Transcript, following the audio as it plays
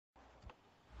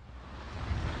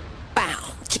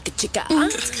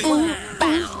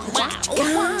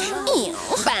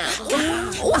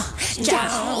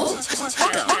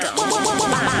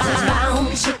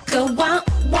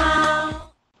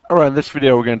Alright, in this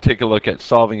video we're going to take a look at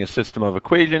solving a system of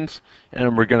equations,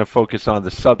 and we're going to focus on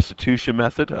the substitution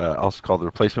method, also called the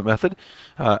replacement method.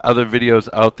 Other videos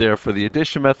out there for the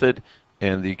addition method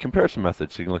and the comparison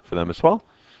method, so you can look for them as well.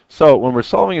 So when we're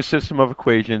solving a system of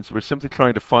equations, we're simply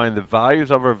trying to find the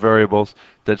values of our variables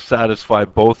that satisfy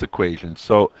both equations.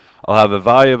 So I'll have a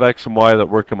value of x and y that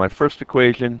work in my first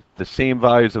equation, the same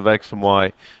values of x and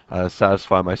y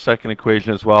satisfy my second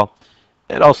equation as well.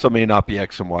 It also may not be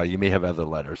x and y. You may have other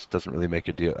letters. It doesn't really make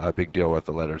a big deal what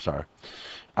the letters are.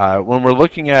 When we're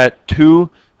looking at two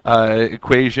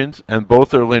equations and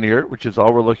both are linear, which is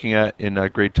all we're looking at in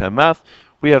grade 10 math,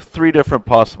 we have three different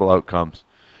possible outcomes.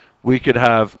 We could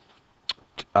have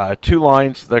two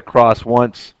lines that cross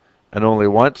once and only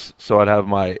once. So I'd have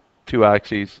my two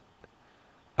axes.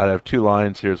 I'd have two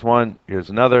lines. Here's one,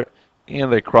 here's another,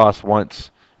 and they cross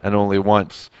once and only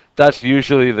once. That's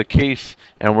usually the case,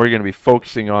 and we're going to be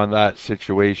focusing on that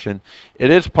situation.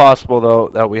 It is possible, though,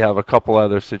 that we have a couple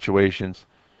other situations.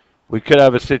 We could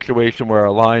have a situation where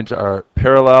our lines are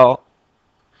parallel,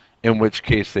 in which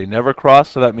case they never cross,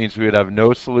 so that means we would have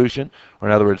no solution, or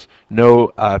in other words, no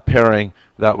pairing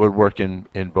that would work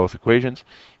in both equations.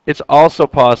 It's also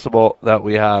possible that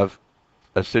we have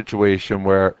a situation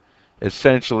where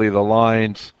essentially the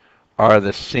lines are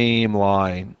the same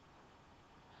line,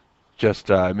 just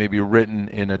maybe written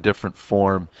in a different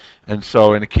form. And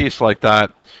so in a case like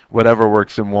that, whatever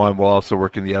works in one will also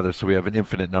work in the other, so we have an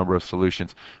infinite number of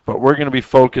solutions. But we're going to be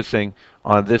focusing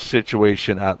on this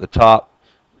situation at the top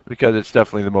because it's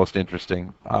definitely the most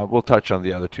interesting. We'll touch on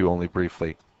the other two only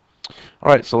briefly.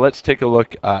 All right, so let's take a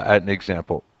look at an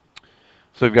example.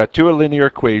 So we've got two linear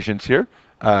equations here.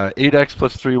 8x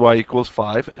plus 3y equals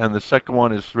 5, and the second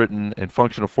one is written in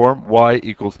functional form, y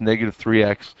equals negative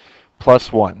 3x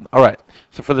plus 1. All right,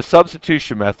 so for the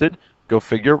substitution method, go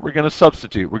figure, we're going to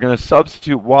substitute. We're going to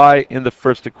substitute y in the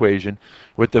first equation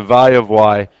with the value of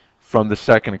y from the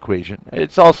second equation.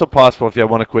 It's also possible if you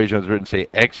have one equation that's written, say,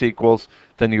 x equals,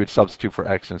 then you would substitute for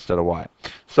x instead of y.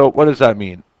 So what does that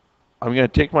mean? I'm going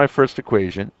to take my first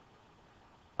equation,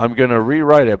 I'm going to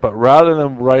rewrite it, but rather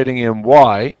than writing in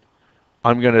y,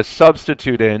 I'm going to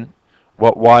substitute in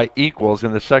what y equals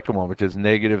in the second one, which is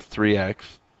negative 3x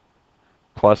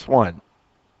plus 1.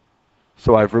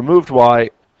 So I've removed y,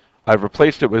 I've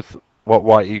replaced it with what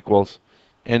y equals,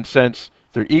 and since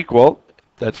they're equal,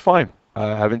 that's fine.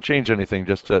 I haven't changed anything,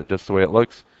 just the way it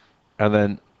looks. And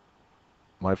then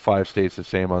my 5 stays the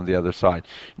same on the other side.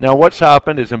 Now what's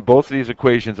happened is in both of these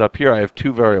equations up here, I have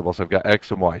two variables. I've got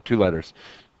x and y, two letters.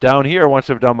 Down here,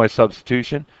 once I've done my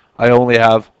substitution, I only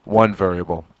have one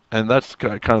variable. And that's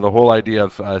kind of the whole idea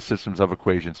of systems of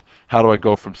equations. How do I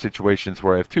go from situations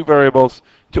where I have two variables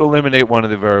to eliminate one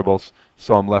of the variables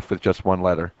so I'm left with just one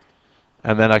letter?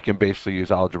 And then I can basically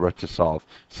use algebra to solve.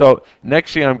 So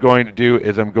next thing I'm going to do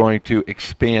is I'm going to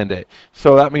expand it.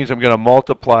 So that means I'm going to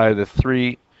multiply the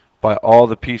 3 by all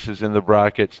the pieces in the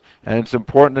brackets. And it's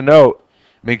important to note,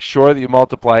 make sure that you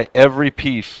multiply every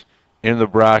piece in the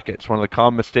brackets. One of the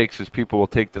common mistakes is people will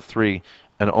take the 3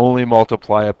 and only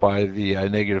multiply it by the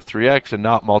negative 3x and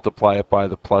not multiply it by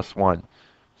the plus 1.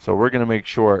 So we're going to make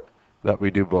sure that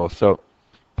we do both. So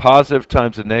positive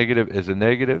times a negative is a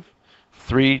negative.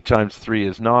 3 times 3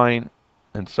 is 9.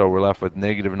 And so we're left with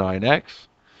negative 9x.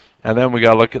 And then we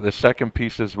got to look at the second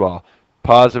piece as well.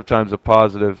 Positive times a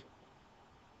positive.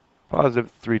 Positive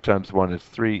 3 times 1 is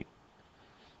 3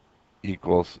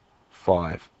 equals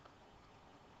 5.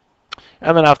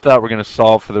 And then after that, we're going to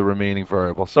solve for the remaining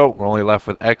variable. So we're only left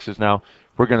with x's now.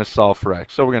 We're going to solve for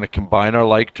x. So we're going to combine our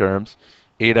like terms.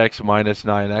 8x minus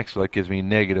 9x, so that gives me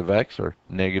negative x, or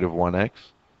negative 1x,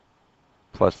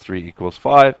 plus 3 equals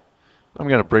 5. I'm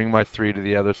going to bring my 3 to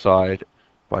the other side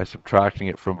by subtracting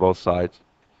it from both sides.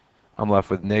 I'm left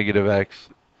with negative x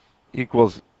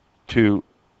equals 2.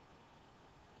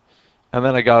 And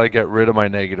then I got to get rid of my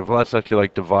negative. Well, that's actually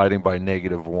like dividing by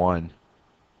negative 1.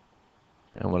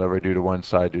 And whatever I do to one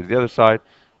side, do to the other side.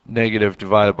 Negative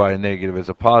divided by a negative is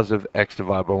a positive. X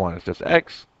divided by 1 is just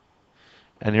x.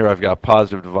 And here I've got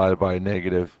positive divided by a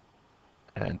negative,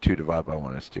 and 2 divided by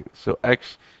 1 is 2. So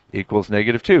x equals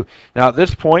negative 2. Now at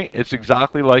this point, it's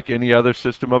exactly like any other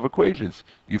system of equations.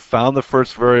 You found the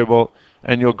first variable,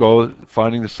 and you'll go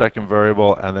finding the second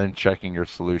variable and then checking your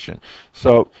solution.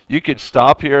 So you could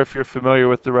stop here if you're familiar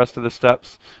with the rest of the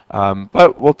steps,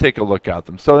 but we'll take a look at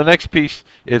them. So the next piece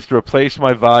is to replace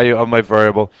my value of my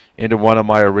variable into one of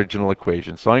my original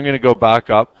equations. So I'm going to go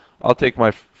back up. I'll take my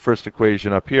first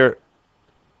equation up here,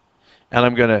 and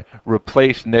I'm going to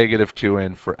replace -2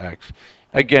 in for x.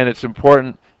 Again, it's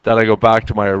important that I go back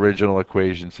to my original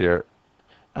equations here.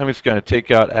 I'm just going to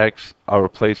take out x, I'll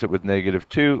replace it with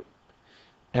 -2,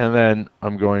 and then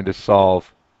I'm going to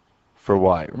solve for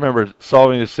y. Remember,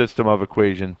 solving the system of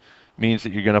equation means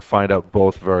that you're going to find out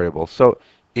both variables. So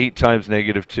 8 times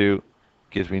 -2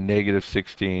 gives me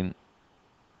 -16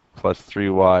 plus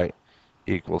 3y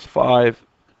equals 5.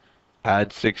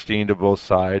 Add 16 to both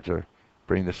sides, or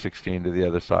bring the 16 to the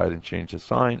other side and change the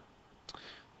sign.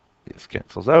 This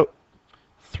cancels out.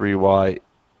 3y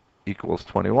equals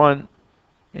 21.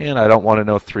 And I don't want to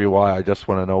know 3y, I just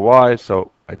want to know y,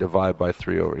 so I divide by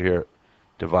 3 over here,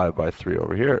 divide by 3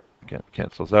 over here. Again,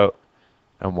 cancels out,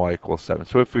 and y equals 7.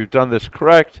 So if we've done this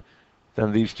correct,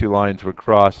 then these two lines would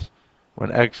cross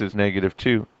when x is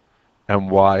 -2 and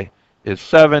y is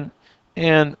 7.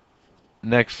 And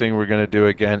next thing we're going to do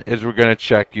again is we're going to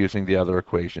check using the other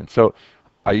equation. So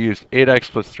I used 8x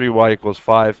plus 3y equals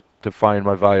 5 to find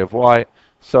my value of y.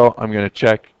 So I'm going to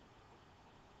check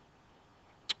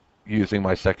using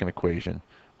my second equation,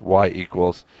 y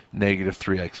equals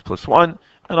 -3x plus 1.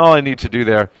 And all I need to do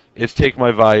there is take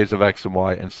my values of x and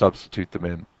y and substitute them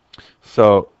in.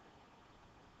 So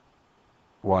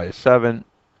y is 7,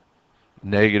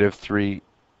 -3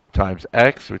 times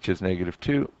x, which is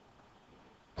 -2,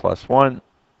 plus 1.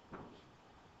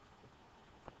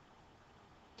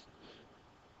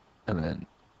 And then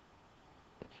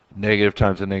negative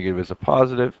times a negative is a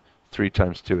positive. 3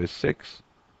 times 2 is 6,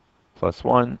 plus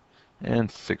 1.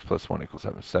 And 6 plus 1 equals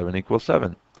 7. 7 equals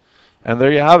 7. And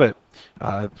there you have it.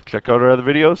 Check out our other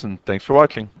videos, and thanks for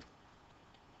watching.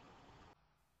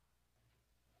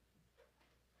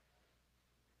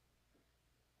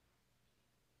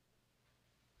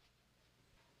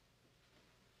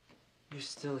 You're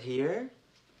still here?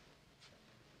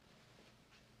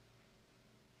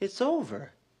 It's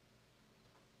over.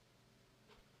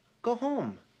 Go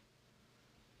home.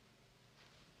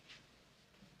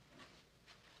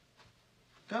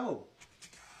 Go.